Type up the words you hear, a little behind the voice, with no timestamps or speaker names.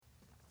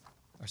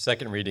Our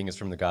second reading is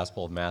from the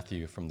Gospel of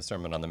Matthew from the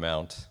Sermon on the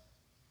Mount.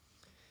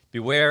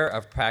 Beware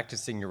of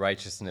practicing your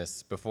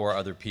righteousness before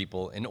other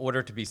people in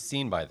order to be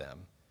seen by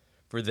them,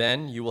 for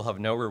then you will have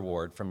no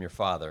reward from your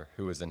Father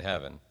who is in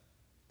heaven.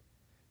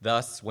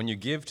 Thus, when you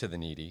give to the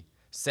needy,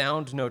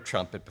 sound no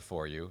trumpet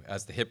before you,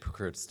 as the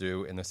hypocrites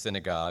do in the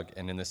synagogue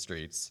and in the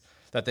streets,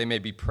 that they may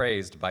be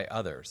praised by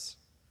others.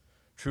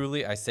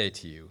 Truly I say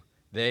to you,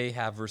 they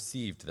have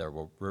received their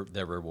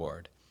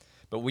reward.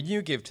 But when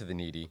you give to the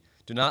needy,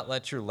 do not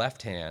let your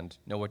left hand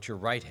know what your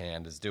right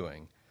hand is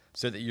doing,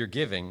 so that your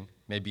giving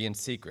may be in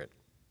secret,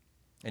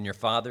 and your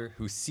Father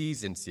who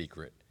sees in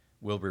secret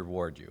will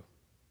reward you.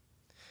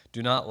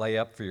 Do not lay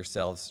up for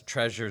yourselves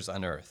treasures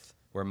on earth,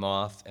 where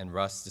moth and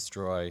rust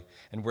destroy,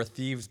 and where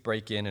thieves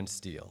break in and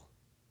steal.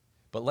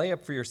 But lay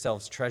up for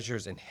yourselves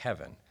treasures in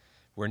heaven,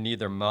 where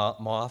neither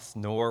moth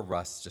nor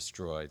rust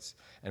destroys,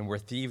 and where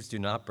thieves do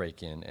not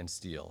break in and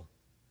steal.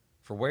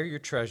 For where your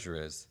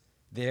treasure is,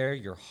 there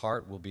your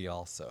heart will be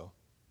also.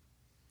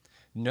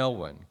 No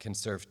one can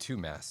serve two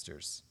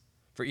masters,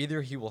 for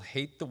either he will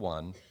hate the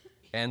one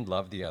and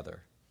love the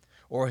other,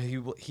 or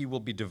he will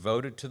be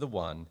devoted to the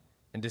one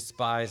and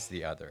despise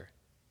the other.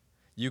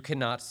 You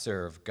cannot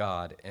serve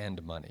God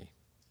and money.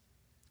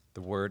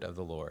 The word of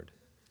the Lord.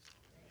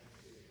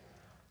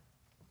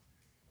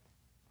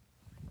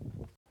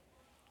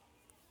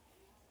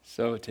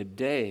 So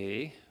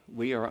today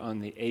we are on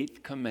the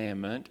 8th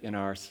commandment in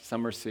our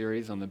summer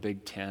series on the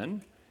Big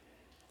Ten.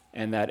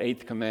 And that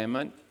 8th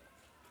commandment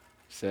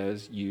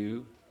says,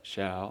 you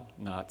shall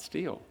not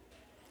steal.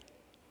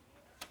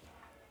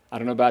 I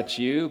don't know about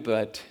you,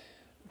 but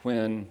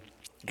when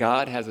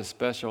God has a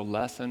special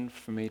lesson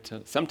for me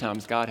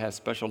sometimes God has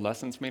special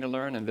lessons for me to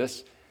learn, and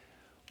this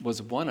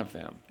was one of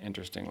them,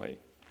 interestingly.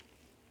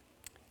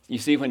 You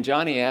see, when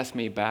Johnny asked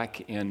me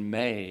back in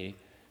May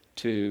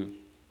to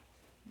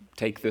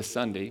take this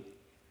Sunday,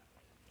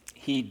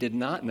 he did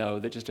not know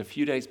that just a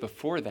few days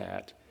before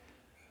that,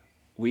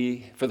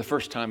 we, for the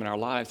first time in our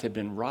lives, had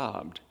been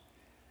robbed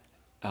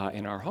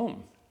in our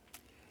home.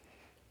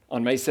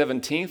 On May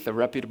 17th, a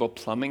reputable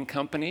plumbing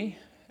company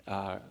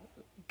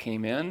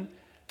came in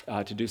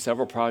to do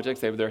several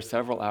projects. They were there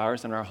several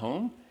hours in our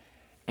home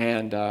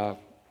and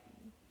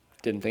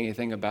didn't think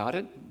anything about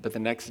it. But the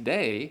next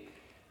day,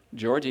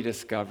 Georgie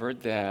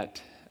discovered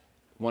that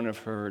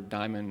her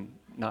diamond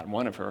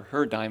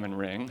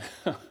ring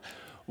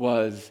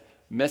was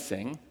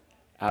missing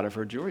out of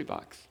her jewelry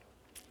box.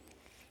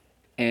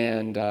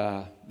 And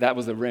that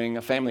was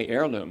a family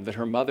heirloom that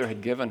her mother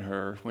had given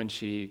her when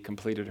she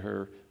completed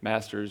her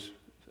master's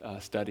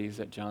studies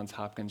at Johns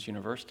Hopkins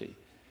University.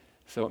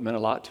 So it meant a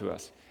lot to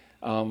us.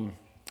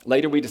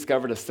 Later, we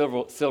discovered a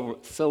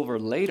silver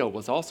ladle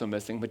was also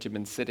missing, which had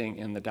been sitting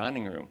in the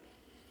dining room.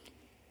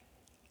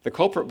 The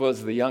culprit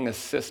was the young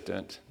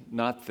assistant,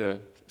 not the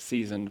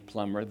seasoned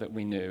plumber that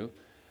we knew,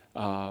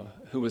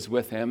 who was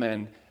with him,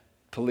 and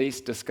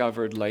police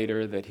discovered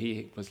later that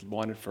he was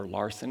wanted for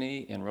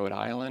larceny in Rhode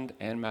Island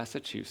and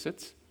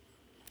Massachusetts.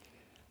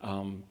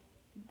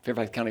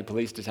 Fairfax County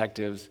police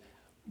detectives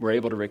were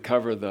able to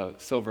recover the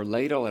silver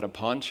ladle at a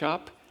pawn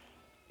shop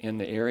in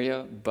the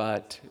area,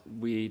 but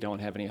we don't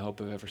have any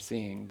hope of ever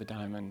seeing the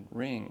diamond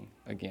ring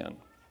again.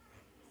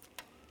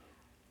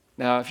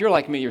 Now, if you're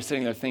like me, you're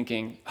sitting there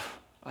thinking, oh,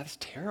 that's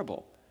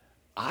terrible.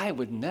 I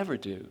would never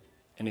do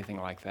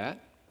anything like that.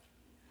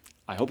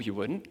 I hope you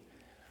wouldn't.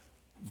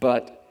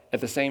 But at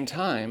the same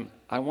time,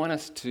 I want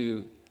us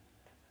to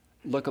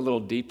look a little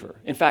deeper.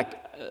 In fact,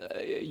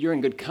 you're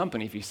in good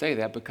company if you say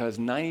that, because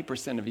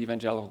 90% of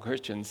evangelical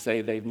Christians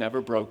say they've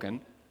never broken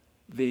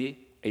the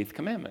 8th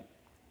commandment.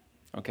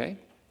 Okay?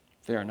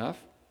 Fair enough.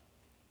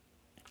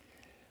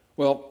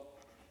 Well,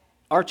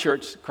 our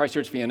church, Christ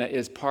Church Vienna,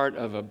 is part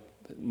of a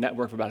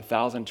network of about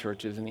 1,000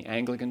 churches in the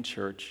Anglican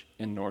Church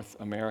in North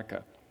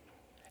America.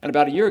 And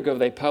about a year ago,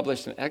 they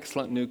published an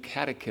excellent new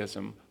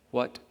catechism,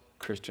 What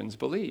Christians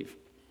Believe.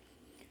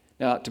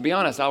 Now, to be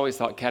honest, I always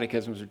thought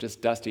catechisms were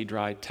just dusty,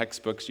 dry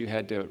textbooks you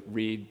had to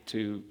read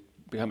to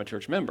become a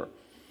church member.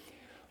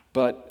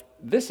 But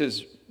this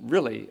is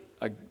really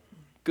a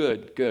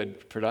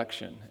good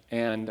production.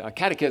 And a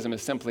catechism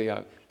is simply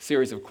a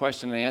series of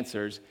question and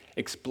answers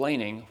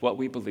explaining what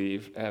we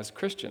believe as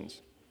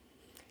Christians.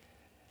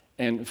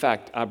 And in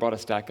fact, I brought a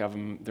stack of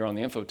them. They're on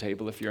the info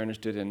table if you're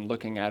interested in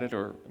looking at it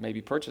or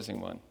maybe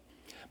purchasing one.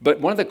 But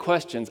one of the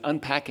questions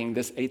unpacking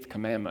this 8th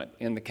commandment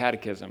in the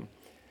catechism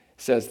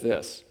says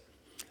this.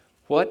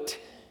 What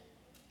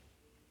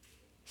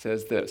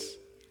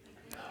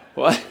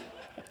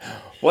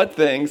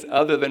things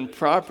other than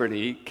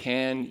property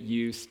can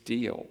you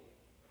steal?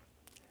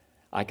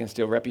 I can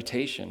steal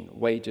reputation,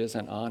 wages,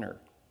 and honor,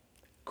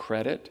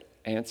 credit,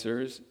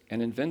 answers,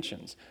 and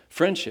inventions,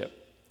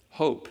 friendship,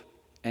 hope,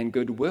 and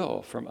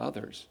goodwill from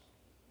others.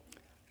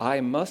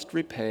 I must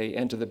repay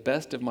and to the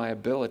best of my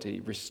ability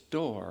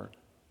restore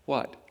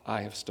what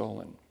I have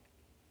stolen.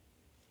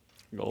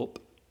 Gulp.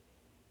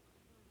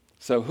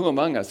 So who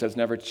among us has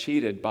never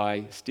cheated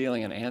by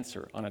stealing an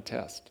answer on a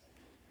test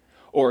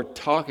or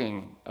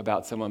talking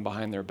about someone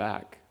behind their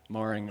back,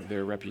 marring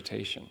their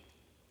reputation?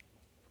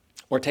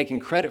 or taking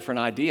credit for an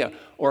idea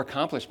or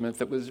accomplishment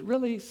that was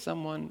really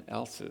someone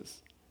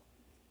else's.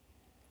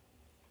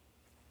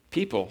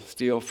 People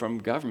steal from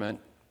government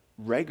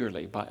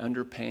regularly by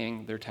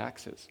underpaying their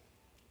taxes.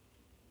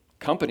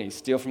 Companies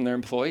steal from their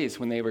employees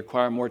when they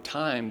require more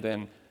time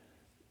than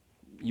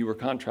you were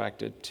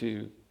contracted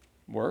to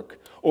work,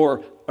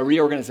 or a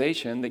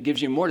reorganization that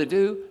gives you more to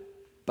do,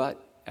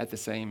 but at the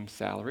same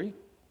salary.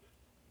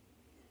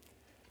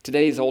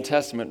 Today's Old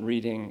Testament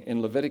reading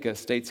in Leviticus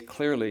states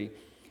clearly,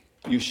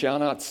 "You shall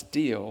not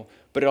steal,"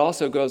 but it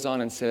also goes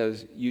on and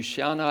says, "You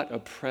shall not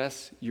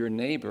oppress your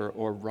neighbor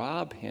or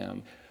rob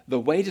him. The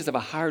wages of a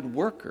hired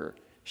worker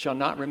shall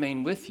not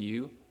remain with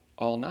you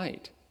all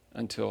night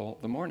until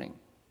the morning."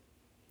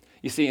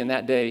 You see, in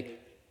that day,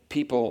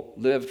 people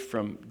lived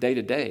from day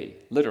to day,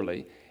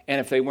 literally, and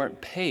if they weren't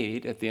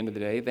paid at the end of the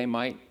day, they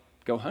might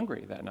go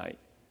hungry that night.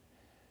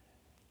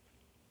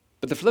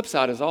 But the flip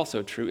side is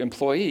also true.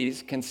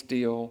 Employees can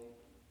steal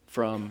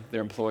from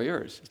their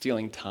employers,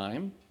 stealing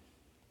time,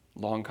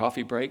 long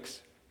coffee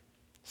breaks,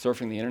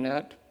 surfing the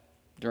internet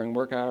during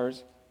work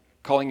hours,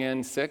 calling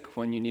in sick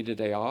when you need a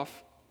day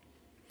off,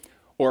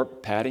 or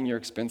padding your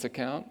expense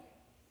account,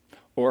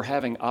 or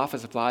having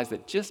office supplies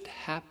that just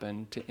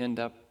happen to end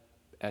up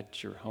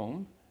at your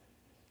home.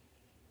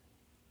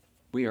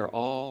 We are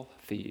all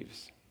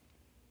thieves.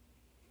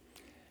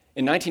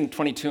 In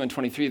 1922 and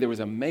 23, there was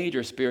a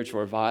major spiritual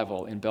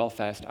revival in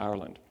Belfast,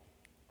 Ireland.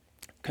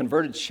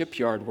 Converted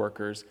shipyard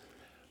workers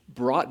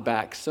brought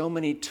back so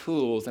many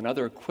tools and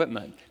other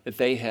equipment that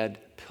they had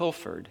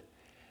pilfered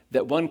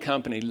that one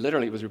company,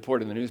 literally it was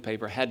reported in the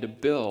newspaper, had to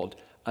build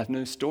a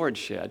new storage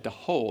shed to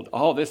hold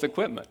all this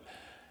equipment.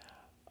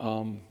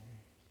 One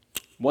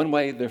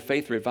way their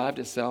faith revived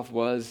itself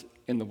was,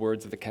 in the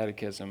words of the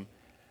Catechism,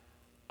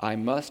 "I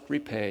must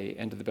repay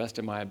and to the best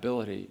of my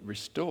ability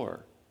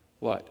restore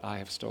what I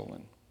have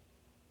stolen."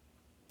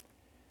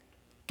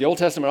 The Old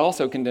Testament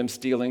also condemns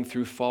stealing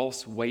through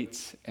false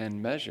weights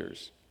and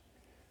measures.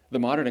 The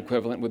modern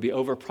equivalent would be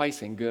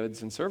overpricing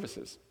goods and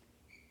services.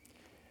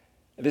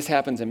 This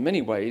happens in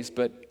many ways,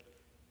 but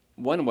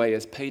one way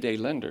is payday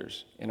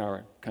lenders in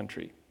our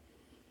country.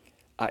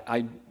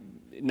 I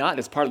not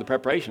as part of the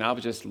preparation, I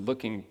was just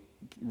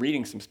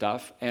reading some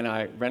stuff, and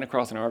I ran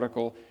across an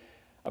article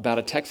about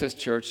a Texas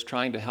church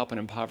trying to help an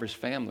impoverished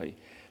family.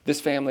 This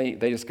family,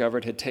 they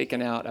discovered, had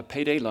taken out a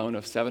payday loan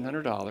of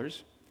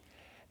 $700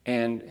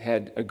 and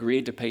had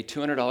agreed to pay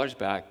 $200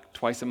 back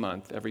twice a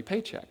month, every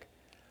paycheck.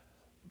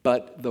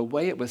 But the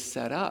way it was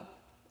set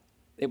up,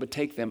 it would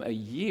take them a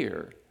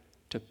year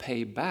to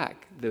pay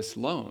back this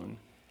loan,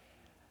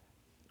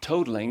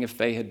 totaling, if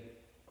they had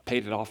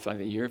paid it off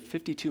in a year,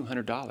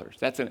 $5,200.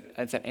 That's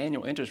an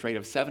annual interest rate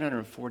of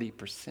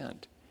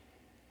 740%.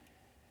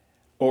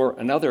 Or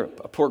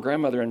a poor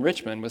grandmother in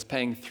Richmond was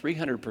paying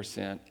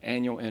 300%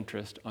 annual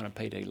interest on a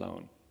payday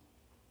loan.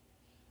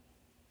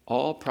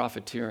 All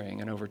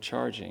profiteering and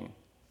overcharging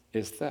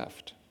is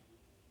theft.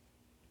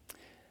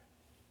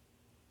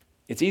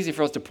 It's easy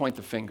for us to point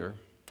the finger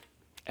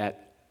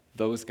at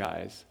those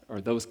guys or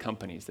those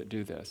companies that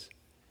do this.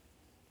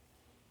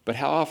 But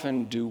how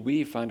often do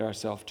we find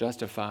ourselves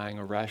justifying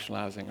or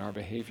rationalizing our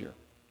behavior?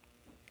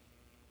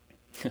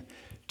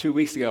 2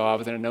 weeks ago, I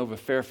was in Inova,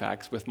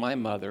 Fairfax with my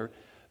mother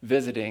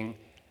visiting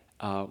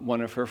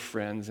one of her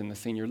friends in the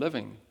senior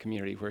living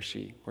community where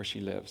she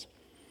lives.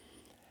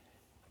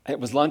 It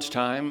was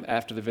lunchtime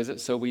after the visit,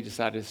 so we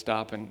decided to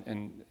stop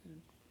and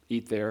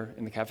eat there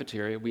in the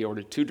cafeteria. We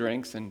ordered 2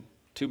 drinks and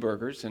 2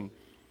 burgers, and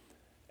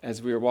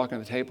as we were walking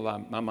to the table,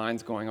 my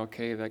mind's going,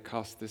 okay, that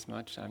costs this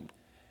much.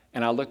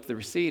 And I looked at the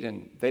receipt,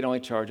 and they'd only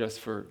charge us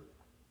for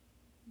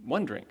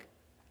 1 drink.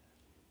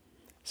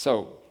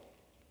 So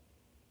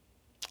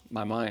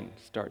my mind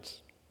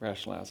starts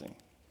rationalizing.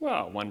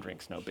 Well, 1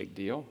 drink's no big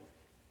deal.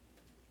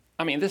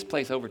 I mean, this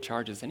place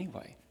overcharges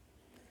anyway.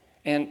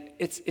 And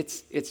it's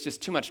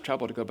just too much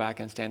trouble to go back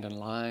and stand in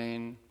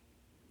line.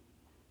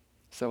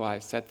 So I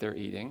sat there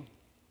eating.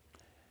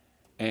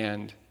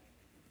 And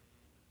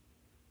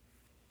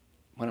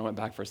when I went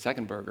back for a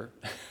second burger,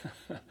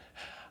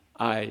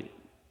 I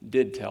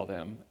did tell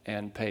them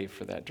and pay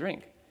for that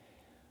drink.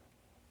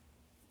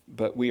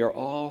 But we are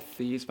all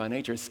thieves by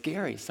nature. It's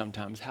scary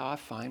sometimes how I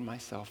find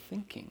myself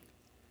thinking.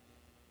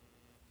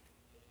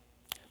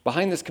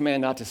 Behind this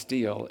command not to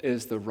steal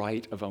is the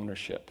right of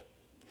ownership.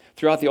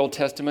 Throughout the Old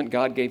Testament,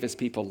 God gave his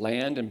people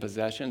land and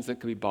possessions that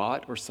could be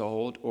bought or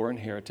sold or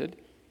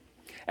inherited.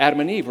 Adam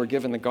and Eve were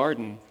given the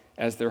garden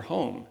as their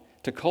home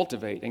to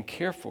cultivate and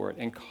care for it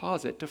and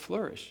cause it to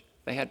flourish.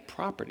 They had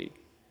property.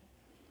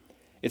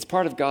 It's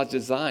part of God's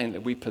design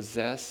that we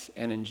possess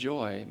and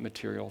enjoy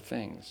material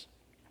things.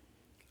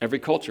 Every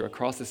culture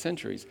across the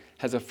centuries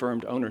has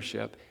affirmed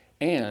ownership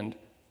and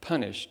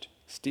punished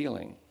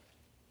stealing.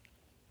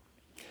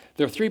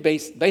 There are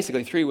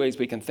basically three ways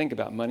we can think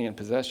about money and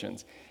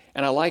possessions.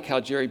 And I like how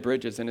Jerry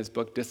Bridges, in his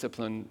book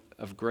Discipline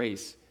of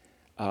Grace,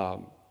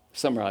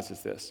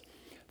 summarizes this.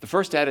 The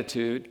first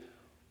attitude,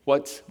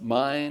 what's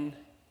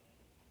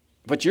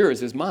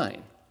yours is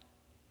mine.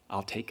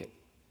 I'll take it.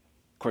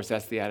 Of course,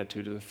 that's the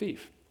attitude of the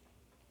thief.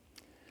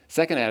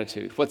 Second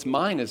attitude, what's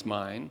mine is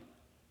mine,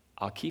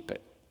 I'll keep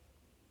it.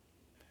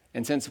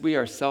 And since we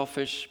are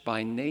selfish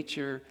by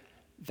nature,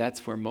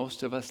 that's where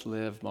most of us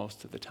live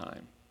most of the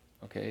time.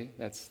 Okay?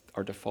 That's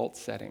our default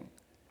setting.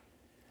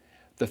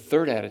 The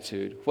third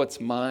attitude, what's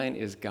mine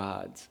is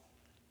God's,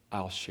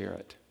 I'll share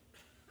it.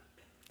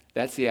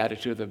 That's the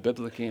attitude of the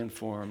biblically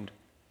informed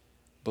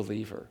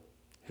believer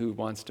who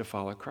wants to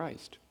follow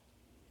Christ.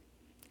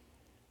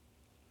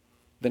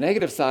 The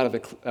negative side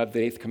of the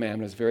eighth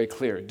commandment is very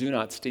clear, do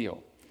not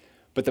steal.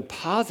 But the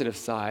positive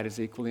side is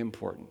equally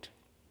important.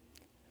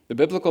 The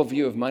biblical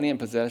view of money and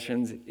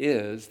possessions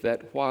is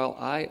that while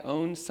I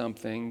own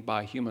something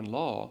by human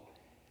law,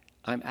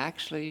 I'm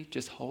actually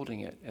just holding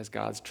it as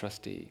God's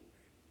trustee.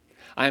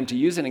 I am to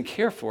use it and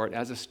care for it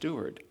as a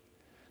steward,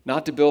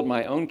 not to build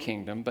my own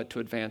kingdom, but to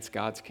advance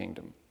God's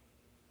kingdom.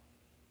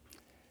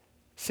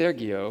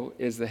 Sergio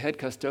is the head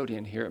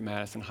custodian here at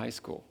Madison High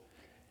School,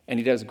 and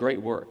he does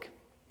great work.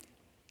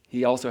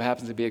 He also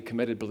happens to be a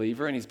committed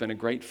believer, and he's been a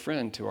great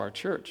friend to our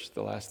church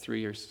the last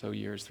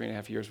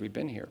 3.5 years we've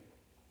been here.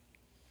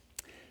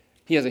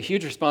 He has a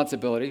huge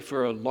responsibility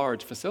for a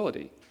large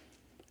facility.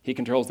 He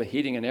controls the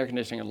heating and air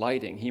conditioning and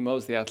lighting. He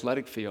mows the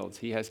athletic fields.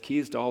 He has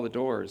keys to all the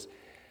doors.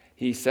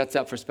 He sets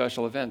up for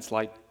special events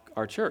like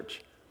our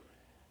church.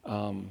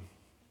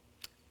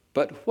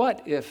 But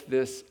what if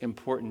this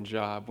important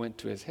job went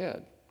to his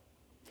head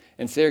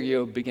and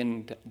Sergio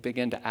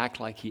began to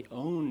act like he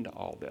owned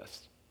all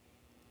this?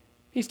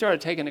 He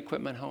started taking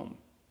equipment home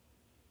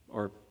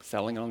or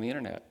selling it on the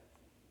internet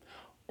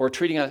or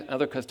treating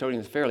other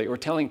custodians fairly or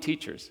telling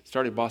teachers,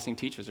 started bossing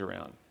teachers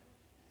around.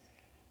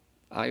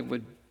 I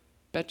would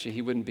bet you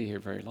he wouldn't be here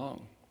very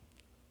long.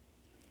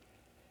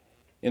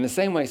 In the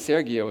same way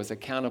Sergio is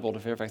accountable to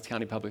Fairfax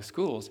County Public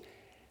Schools,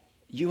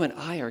 you and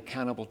I are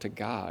accountable to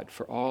God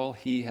for all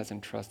he has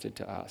entrusted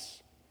to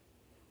us.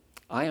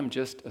 I am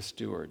just a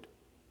steward.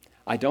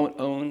 I don't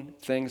own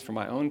things for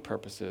my own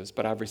purposes,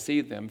 but I've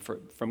received them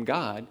from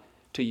God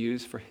to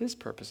use for his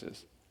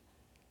purposes.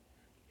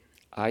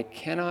 I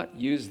cannot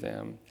use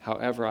them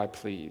however I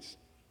please.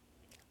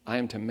 I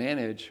am to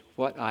manage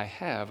what I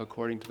have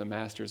according to the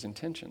master's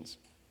intentions.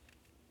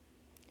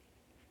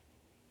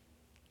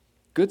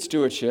 Good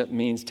stewardship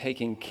means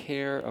taking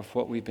care of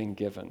what we've been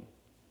given,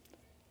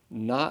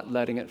 not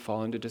letting it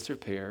fall into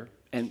disrepair,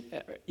 and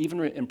even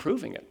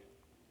improving it.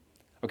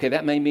 Okay,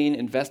 that may mean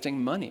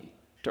investing money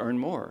to earn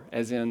more,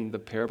 as in the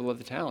parable of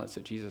the talents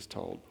that Jesus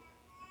told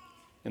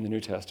in the New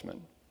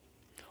Testament.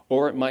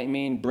 Or it might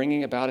mean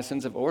bringing about a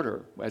sense of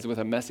order, as with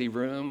a messy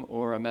room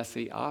or a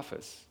messy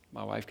office.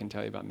 My wife can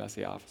tell you about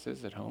messy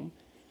offices at home,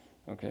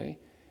 okay?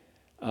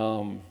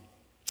 Or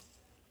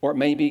it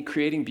may be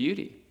creating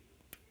beauty,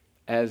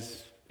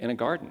 as in a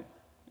garden.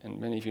 And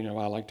many of you know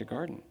I like to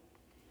garden.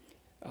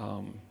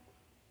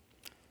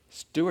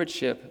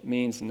 Stewardship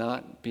means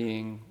not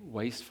being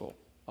wasteful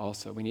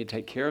also. We need to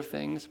take care of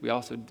things. We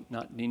also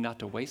need not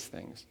to waste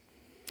things.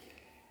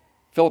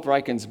 Philip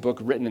Ryken's book,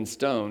 Written in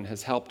Stone,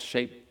 has helped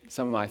shape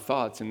some of my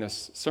thoughts in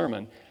this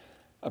sermon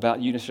about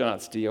you shall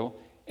not steal.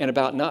 And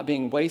about not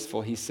being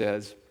wasteful, he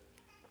says,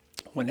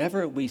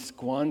 whenever we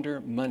squander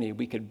money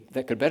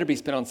that could better be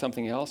spent on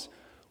something else,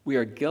 we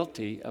are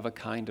guilty of a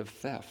kind of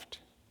theft.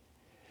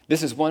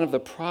 This is one of the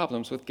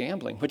problems with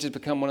gambling, which has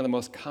become one of the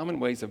most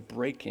common ways of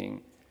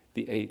breaking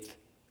the eighth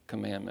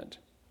commandment.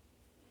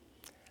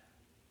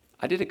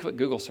 I did a quick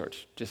Google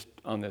search just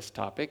on this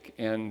topic,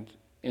 and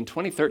in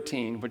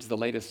 2013, which is the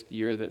latest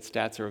year that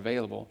stats are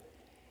available,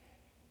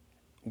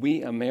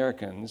 we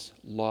Americans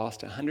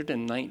lost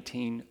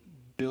 $119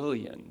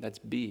 billion, that's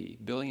B,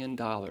 $billion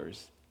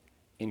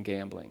in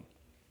gambling,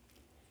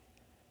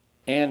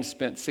 and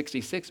spent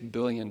 $66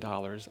 billion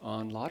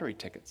on lottery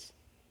tickets.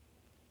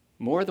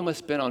 More than was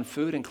spent on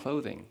food and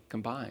clothing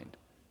combined.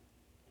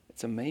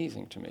 It's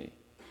amazing to me,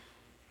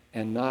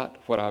 and not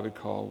what I would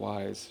call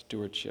wise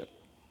stewardship.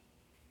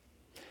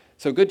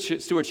 So good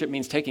stewardship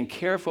means taking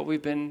care of what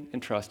we've been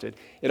entrusted.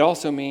 It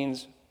also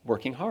means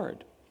working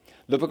hard.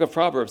 The book of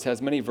Proverbs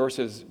has many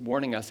verses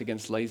warning us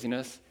against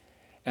laziness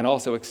and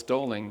also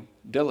extolling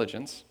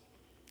diligence.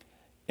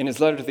 In his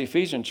letter to the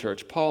Ephesian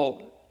church,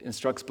 Paul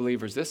instructs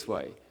believers this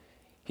way.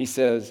 He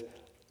says,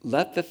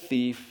 "Let the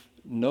thief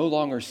no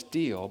longer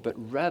steal, but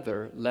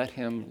rather let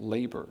him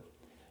labor,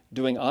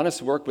 doing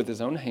honest work with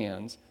his own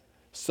hands,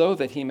 so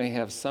that he may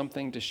have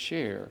something to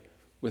share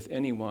with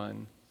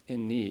anyone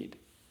in need."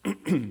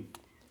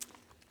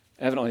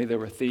 Evidently, there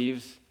were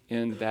thieves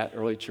in that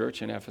early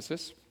church in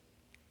Ephesus.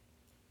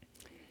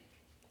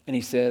 And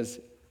he says,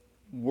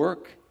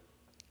 work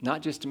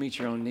not just to meet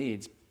your own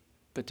needs,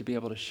 but to be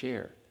able to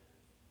share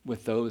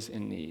with those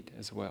in need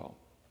as well.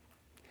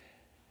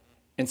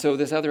 And so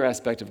this other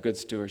aspect of good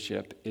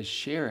stewardship is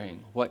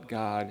sharing what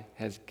God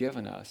has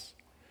given us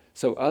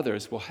so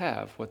others will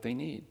have what they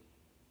need.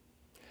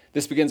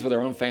 This begins with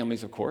our own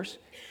families, of course.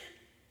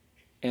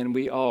 And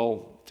we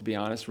all, to be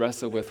honest,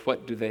 wrestle with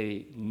what do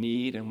they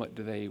need and what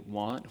do they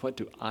want? What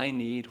do I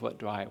need? What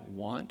do I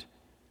want?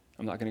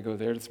 I'm not going to go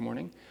there this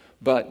morning.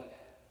 But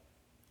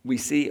we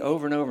see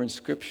over and over in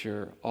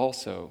Scripture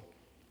also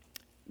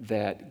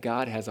that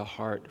God has a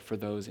heart for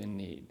those in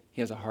need.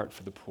 He has a heart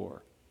for the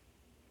poor.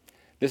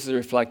 This is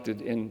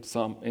reflected in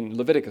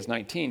Leviticus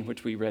 19,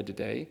 which we read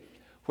today,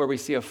 where we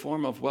see a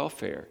form of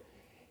welfare.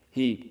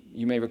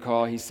 You may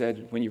recall, he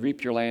said, when you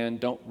reap your land,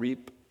 don't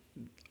reap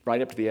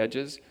right up to the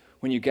edges.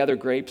 When you gather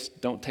grapes,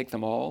 don't take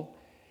them all.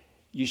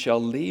 You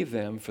shall leave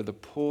them for the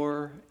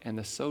poor and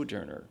the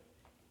sojourner.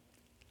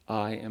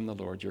 I am the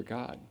Lord your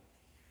God.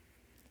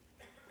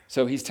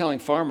 So he's telling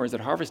farmers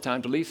at harvest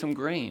time to leave some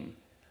grain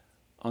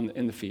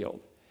in the field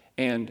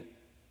and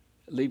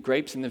leave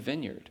grapes in the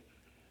vineyard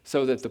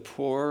so that the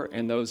poor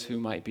and those who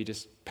might be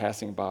just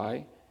passing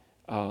by,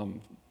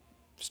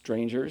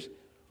 strangers,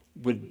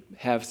 would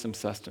have some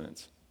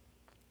sustenance.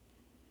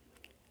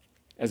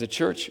 As a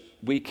church,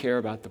 we care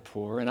about the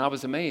poor, and I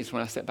was amazed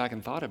when I sat back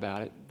and thought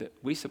about it that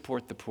we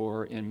support the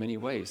poor in many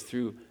ways.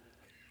 Through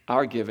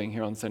our giving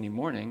here on Sunday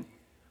morning,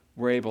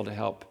 we're able to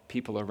help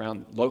people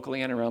around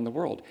locally and around the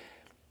world.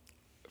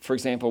 For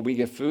example, we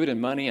give food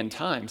and money and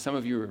time. Some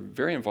of you are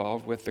very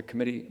involved with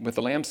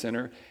the Lamb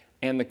Center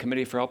and the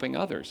Committee for Helping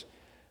Others,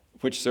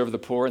 which serve the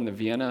poor in the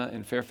Vienna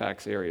and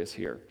Fairfax areas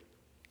here.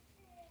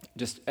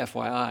 Just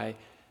FYI,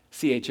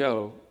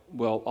 CHO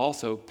will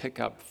also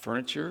pick up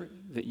furniture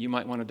that you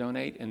might want to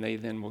donate, and they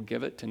then will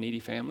give it to needy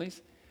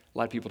families. A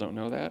lot of people don't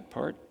know that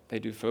part. They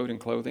do food and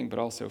clothing, but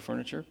also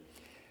furniture.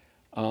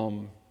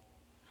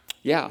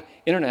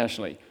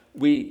 Internationally,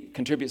 we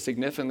contribute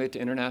significantly to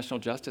International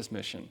Justice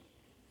Mission.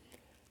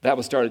 That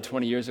was started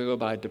 20 years ago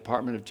by a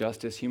Department of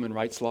Justice human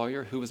rights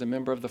lawyer who was a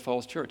member of the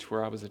Falls Church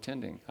where I was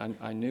attending.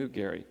 I knew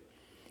Gary.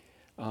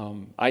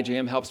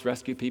 IJM helps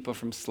rescue people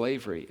from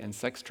slavery and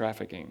sex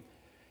trafficking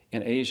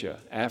in Asia,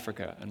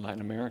 Africa, and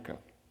Latin America.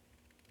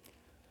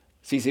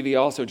 CCV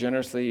also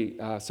generously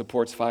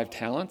supports Five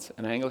Talents,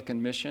 an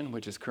Anglican mission,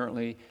 which is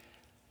currently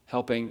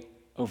helping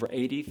over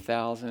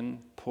 80,000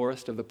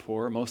 poorest of the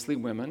poor, mostly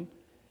women,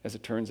 as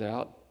it turns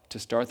out, to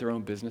start their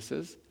own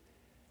businesses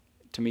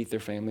to meet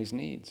their families'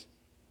 needs.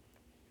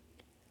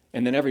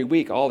 And then every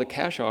week, all the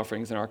cash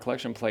offerings in our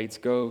collection plates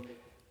go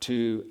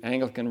to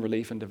Anglican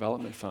Relief and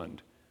Development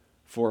Fund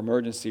for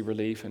emergency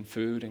relief and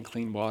food and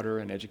clean water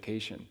and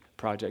education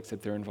projects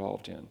that they're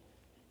involved in.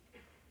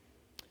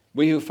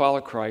 We who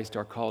follow Christ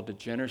are called to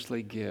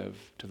generously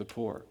give to the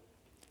poor,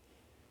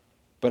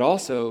 but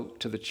also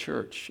to the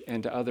church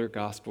and to other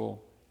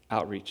gospel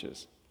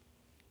outreaches.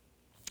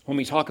 When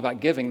we talk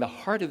about giving, the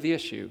heart of the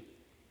issue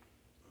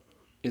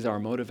is our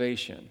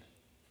motivation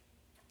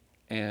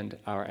and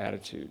our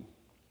attitude.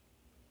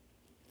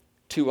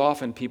 Too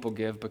often people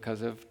give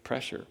because of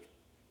pressure.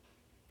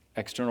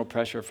 External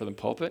pressure from the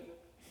pulpit,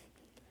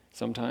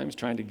 sometimes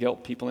trying to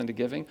guilt people into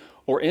giving,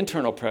 or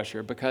internal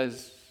pressure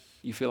because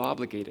you feel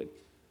obligated,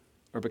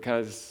 or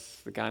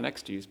because the guy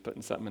next to you is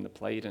putting something in the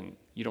plate and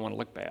you don't want to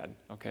look bad,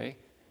 okay?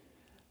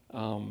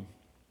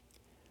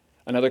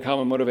 Another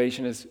common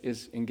motivation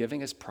is in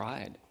giving is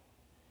pride.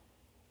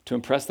 To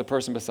impress the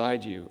person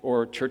beside you,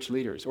 or church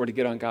leaders, or to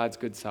get on God's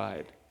good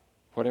side,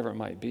 whatever it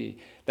might be.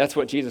 That's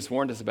what Jesus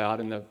warned us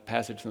about in the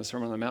passage from the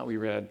Sermon on the Mount we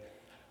read,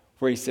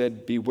 where he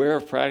said, beware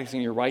of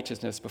practicing your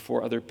righteousness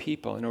before other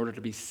people in order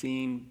to be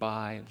seen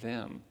by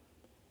them.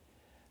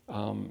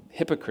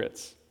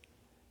 Hypocrites,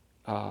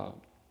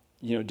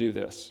 do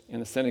this in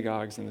the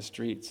synagogues and the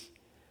streets,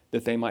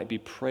 that they might be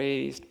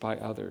praised by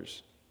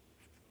others.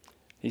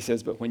 He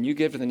says, but when you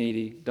give to the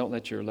needy, don't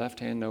let your left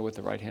hand know what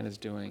the right hand is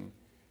doing,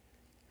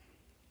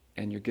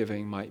 and your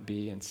giving might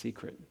be in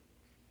secret.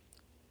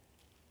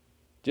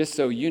 Just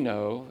so you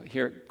know,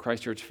 here at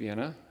Christ Church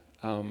Vienna,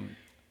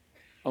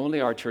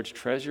 only our church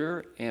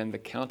treasurer and the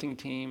counting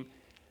team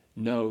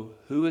know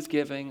who is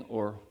giving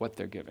or what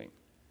they're giving.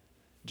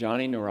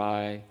 Johnny nor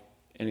I,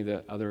 any of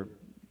the other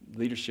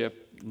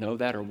leadership know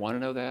that or want to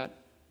know that.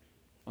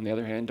 On the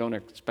other hand, don't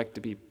expect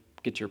to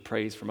get your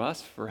praise from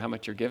us for how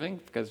much you're giving,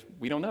 because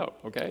we don't know,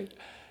 okay?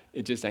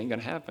 It just ain't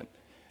going to happen.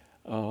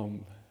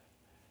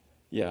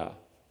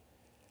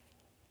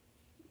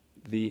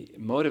 The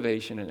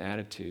motivation and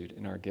attitude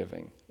in our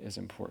giving is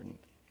important.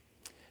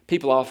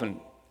 People often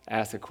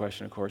ask the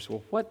question, of course,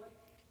 well,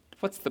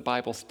 what's the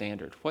Bible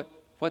standard?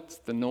 What's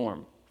the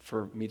norm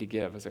for me to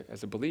give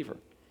as a believer?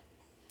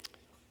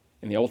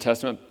 In the Old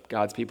Testament,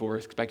 God's people were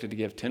expected to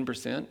give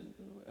 10%,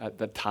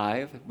 the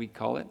tithe, we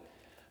call it,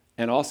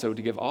 and also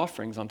to give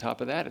offerings on top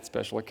of that at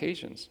special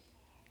occasions.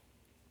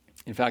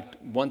 In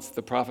fact, once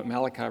the prophet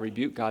Malachi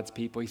rebuked God's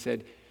people, he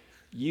said,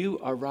 you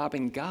are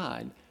robbing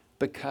God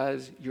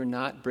because you're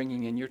not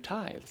bringing in your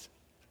tithes.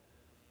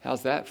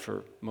 How's that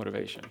for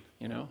motivation,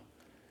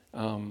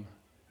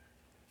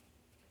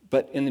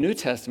 But in the New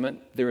Testament,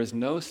 there is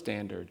no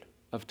standard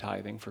of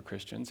tithing for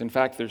Christians. In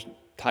fact,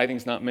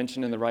 tithing's not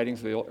mentioned in the writings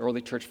of the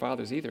early church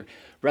fathers either.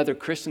 Rather,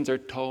 Christians are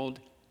told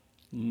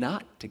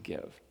not to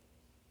give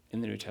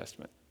in the New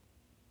Testament.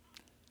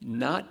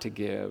 Not to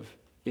give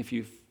if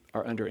you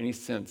are under any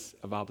sense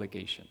of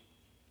obligation.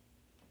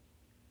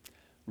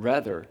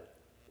 Rather,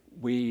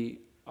 we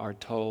are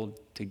told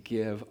to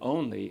give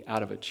only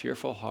out of a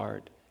cheerful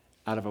heart,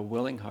 out of a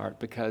willing heart,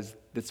 because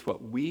that's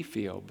what we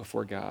feel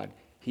before God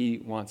He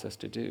wants us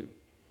to do.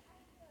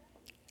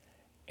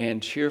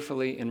 and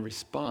cheerfully in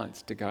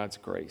response to God's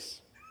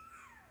grace.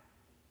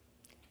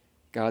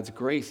 God's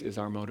grace is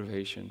our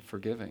motivation for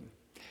giving.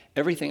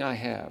 Everything I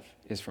have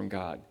is from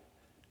God,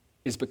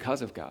 is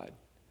because of God,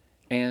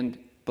 and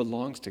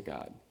belongs to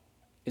God.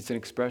 It's an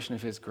expression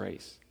of His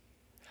grace.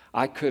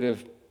 I could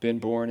have been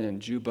born in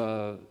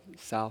Juba,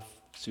 South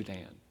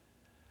Sudan.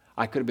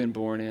 I could have been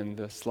born in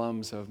the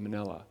slums of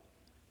Manila,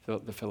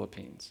 the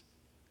Philippines.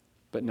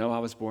 But no, I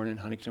was born in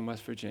Huntington,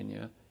 West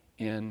Virginia,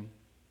 in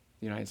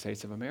the United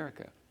States of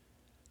America.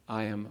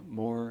 I am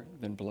more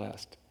than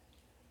blessed.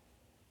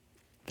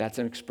 That's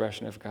an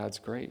expression of God's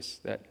grace,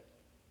 that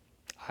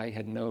I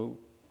had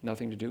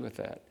nothing to do with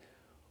that.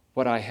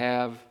 What I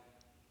have,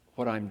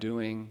 what I'm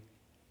doing,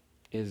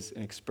 is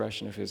an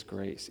expression of His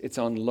grace. It's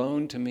on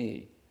loan to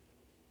me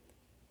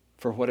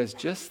for what is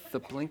just the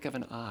blink of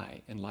an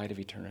eye in light of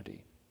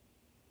eternity.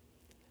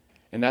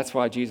 And that's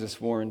why Jesus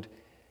warned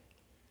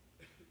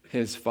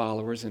His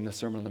followers in the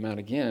Sermon on the Mount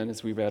again,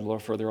 as we read a little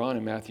further on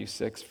in Matthew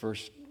 6,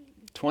 verse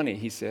 20.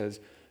 He says,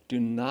 "Do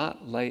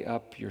not lay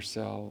up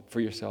for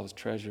yourselves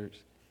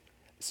treasures.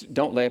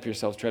 Don't lay up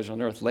yourselves treasures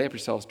on earth. Lay up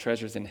yourselves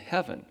treasures in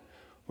heaven,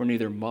 where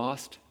neither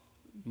moth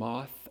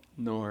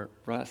nor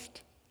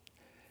rust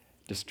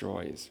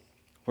destroys,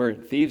 where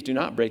thieves do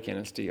not break in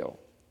and steal.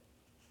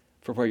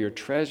 For where your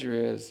treasure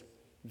is,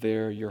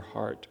 there your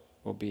heart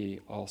will be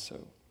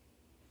also."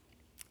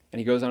 And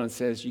he goes on and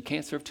says, you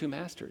can't serve two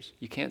masters.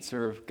 You can't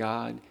serve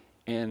God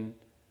and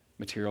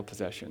material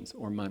possessions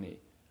or money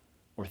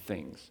or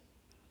things.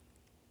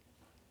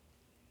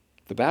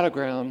 The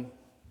battleground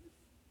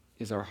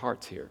is our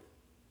hearts here,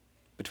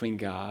 between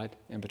God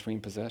and between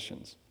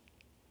possessions.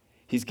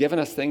 He's given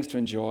us things to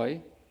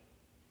enjoy,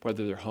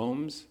 whether they're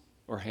homes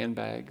or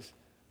handbags,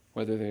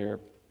 whether they're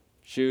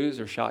shoes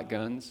or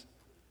shotguns,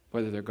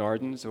 whether they're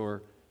gardens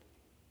or,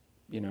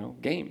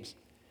 games.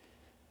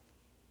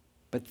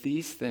 But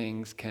these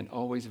things can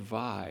always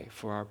vie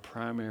for our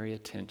primary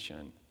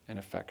attention and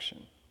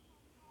affection.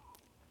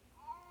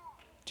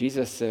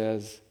 Jesus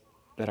says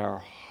that our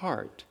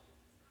heart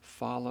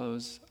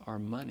follows our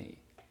money,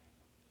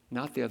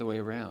 not the other way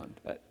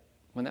around.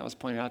 When that was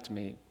pointed out to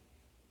me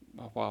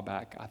a while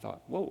back, I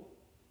thought, whoa,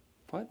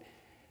 what?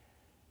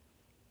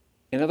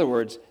 In other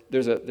words,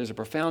 there's a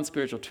profound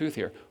spiritual truth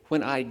here.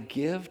 When I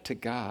give to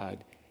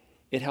God,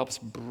 it helps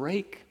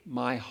break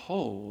my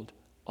hold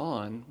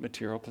on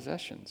material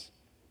possessions.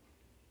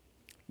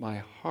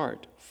 My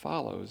heart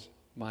follows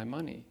my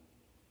money.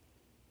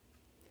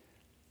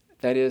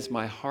 That is,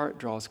 my heart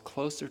draws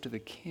closer to the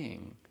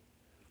King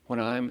when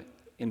I'm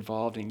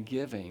involved in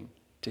giving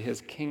to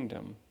His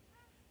kingdom.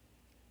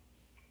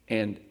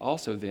 And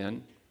also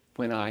then,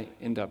 when I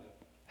end up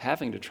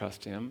having to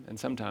trust Him, and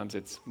sometimes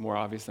it's more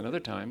obvious than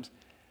other times,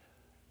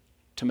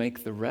 to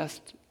make the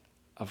rest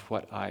of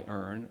what I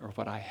earn or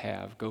what I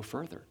have go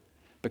further.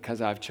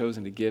 Because I've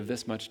chosen to give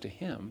this much to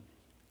Him,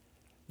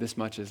 this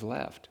much is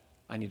left.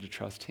 I need to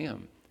trust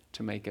Him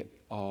to make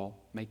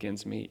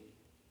ends meet.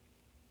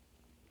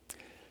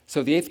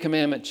 So the eighth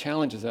commandment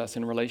challenges us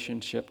in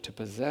relationship to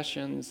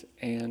possessions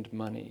and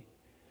money.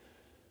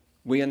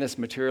 We in this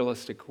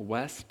materialistic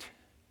West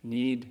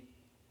need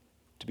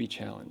to be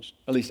challenged.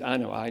 At least I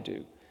know I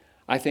do.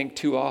 I think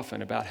too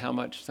often about how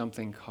much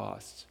something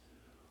costs,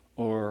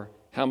 or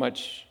how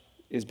much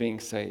is being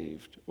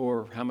saved,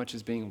 or how much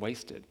is being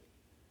wasted.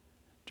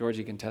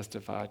 Georgie can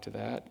testify to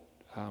that.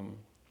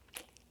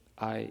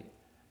 I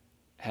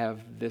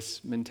have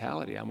this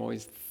mentality. I'm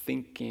always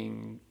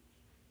thinking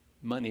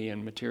money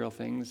and material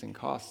things and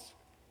costs.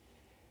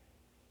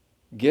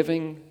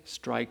 Giving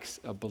strikes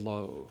a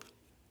blow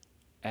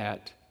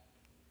at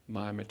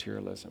my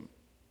materialism.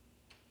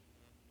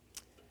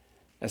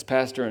 As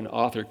pastor and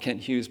author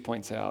Kent Hughes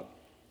points out,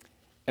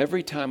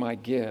 every time I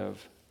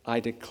give, I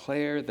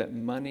declare that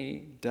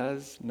money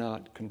does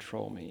not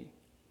control me.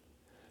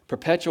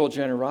 Perpetual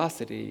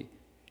generosity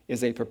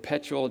is a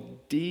perpetual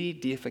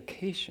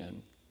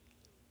de-deification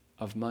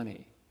of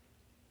money.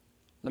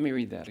 Let me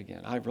read that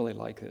again. I really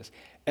like this.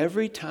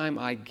 Every time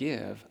I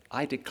give,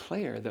 I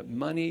declare that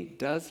money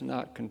does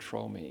not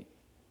control me.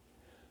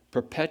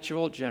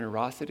 Perpetual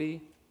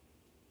generosity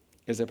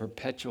is a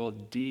perpetual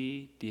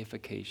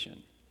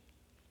de-deification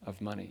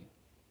of money.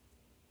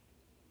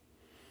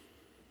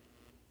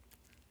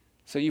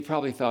 So you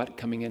probably thought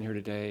coming in here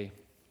today,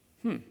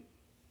 the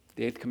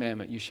eighth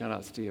commandment, you shall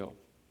not steal.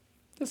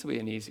 This will be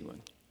an easy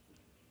one.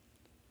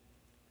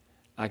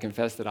 I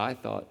confess that I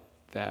thought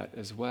that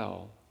as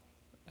well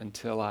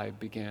until I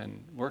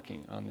began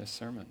working on this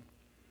sermon.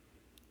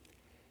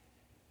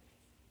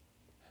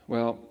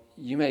 Well,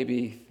 you may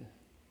be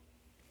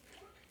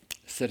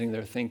sitting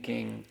there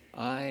thinking,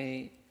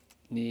 I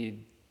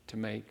need to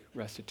make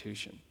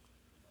restitution.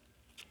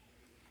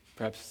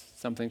 Perhaps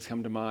something's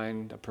come to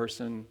mind, a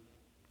person,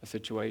 a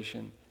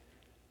situation,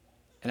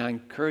 and I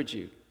encourage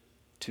you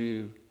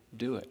to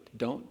do it.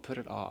 Don't put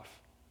it off.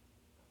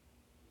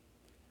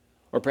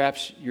 Or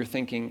perhaps you're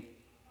thinking,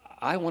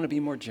 I want to be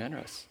more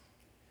generous,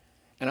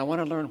 and I want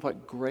to learn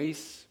what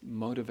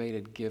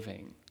grace-motivated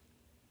giving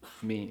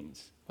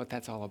means, what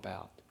that's all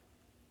about.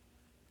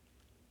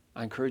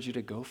 I encourage you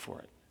to go for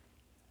it.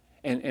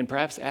 And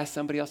perhaps ask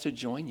somebody else to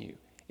join you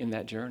in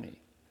that journey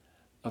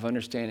of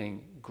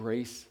understanding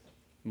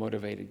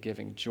grace-motivated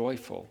giving,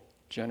 joyful,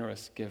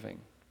 generous giving.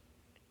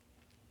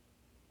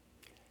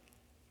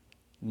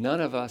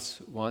 None of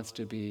us wants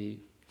to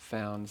be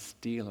found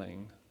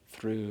stealing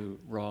through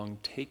wrong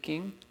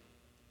taking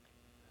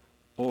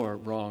or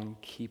wrong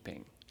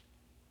keeping.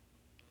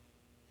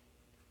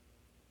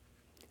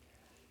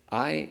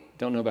 I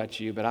don't know about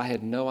you, but I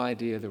had no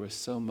idea there was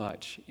so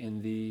much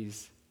in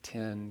these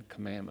 10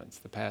 commandments.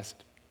 The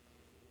past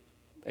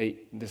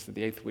 8, this is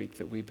the 8th week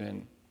that we've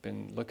been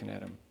looking at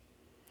them.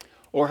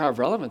 Or how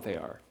relevant they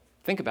are.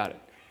 Think about it.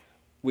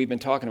 We've been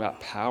talking about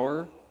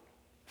power,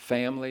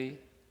 family,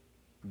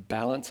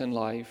 balance in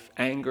life,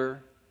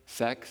 anger,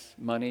 sex,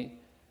 money.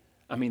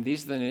 I mean,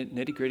 these are the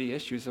nitty-gritty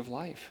issues of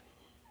life.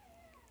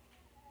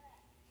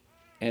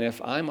 And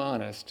if I'm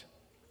honest,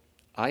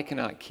 I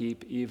cannot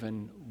keep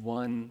even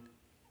one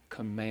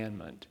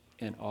commandment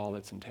in all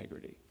its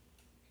integrity.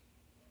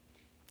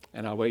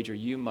 And I wager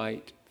you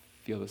might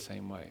feel the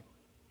same way.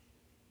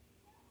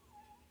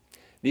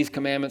 These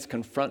commandments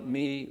confront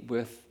me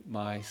with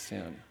my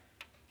sin.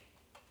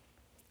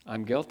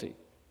 I'm guilty.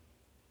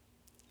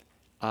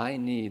 I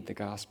need the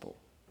gospel.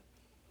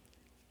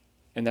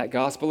 And that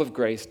gospel of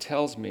grace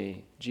tells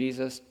me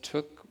Jesus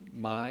took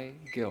my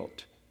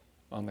guilt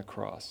on the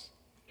cross.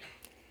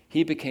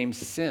 He became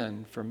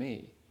sin for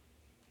me.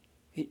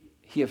 He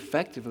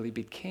effectively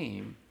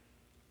became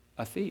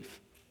a thief.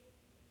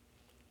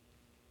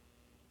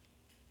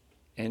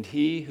 And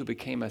he who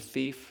became a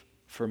thief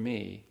for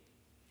me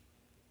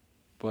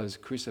was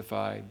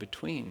crucified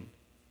between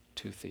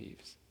two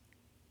thieves,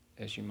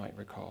 as you might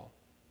recall.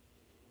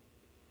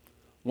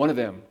 One of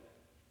them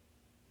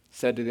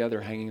said to the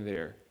other hanging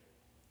there,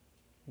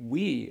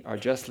 "We are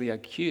justly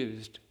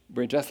accused,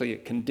 we're justly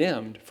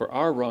condemned for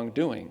our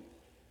wrongdoing,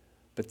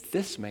 but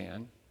this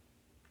man,"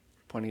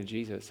 pointing to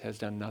Jesus, "has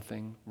done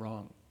nothing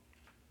wrong."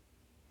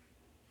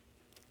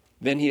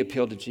 Then he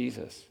appealed to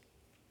Jesus.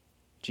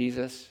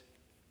 "Jesus,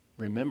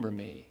 remember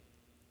me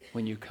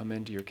when you come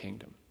into your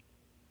kingdom."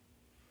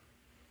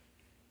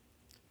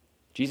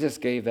 Jesus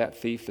gave that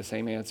thief the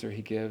same answer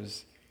he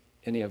gives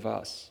any of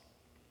us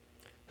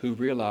who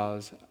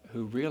realize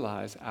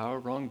our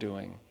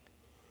wrongdoing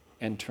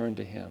and turn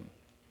to him.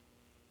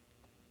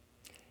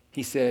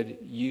 He said,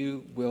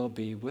 "You will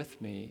be with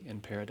me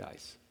in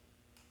paradise."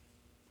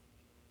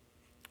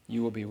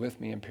 You will be with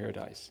me in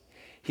paradise.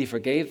 He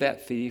forgave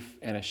that thief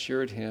and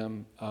assured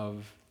him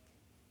of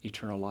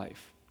eternal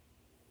life.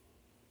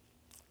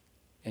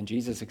 And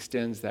Jesus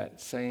extends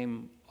that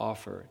same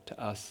offer to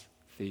us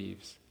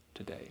thieves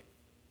today.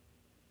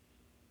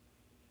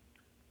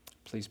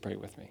 Please pray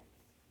with me.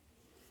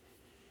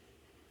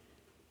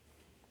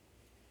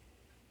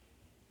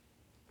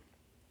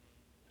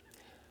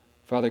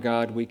 Father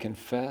God, we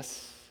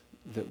confess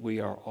that we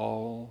are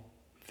all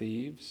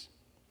thieves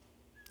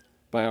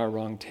by our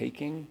wrong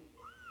taking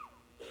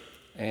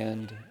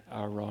and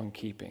our wrong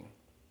keeping.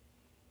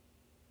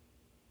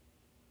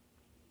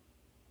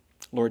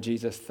 Lord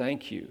Jesus,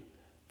 thank you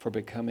for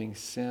becoming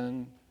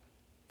sin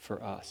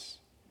for us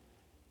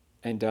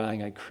and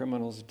dying a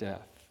criminal's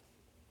death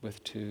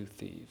with two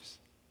thieves.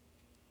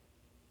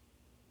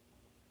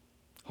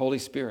 Holy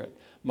Spirit,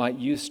 might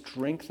you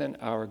strengthen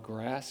our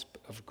grasp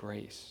of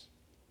grace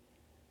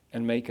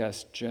and make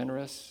us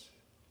generous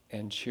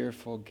and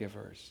cheerful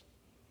givers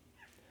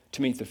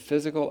to meet the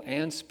physical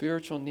and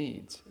spiritual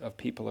needs of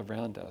people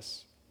around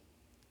us,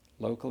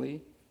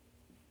 locally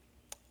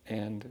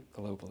and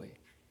globally.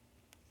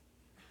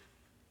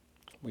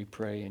 We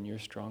pray in your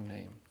strong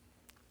name,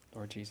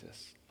 Lord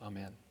Jesus.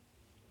 Amen.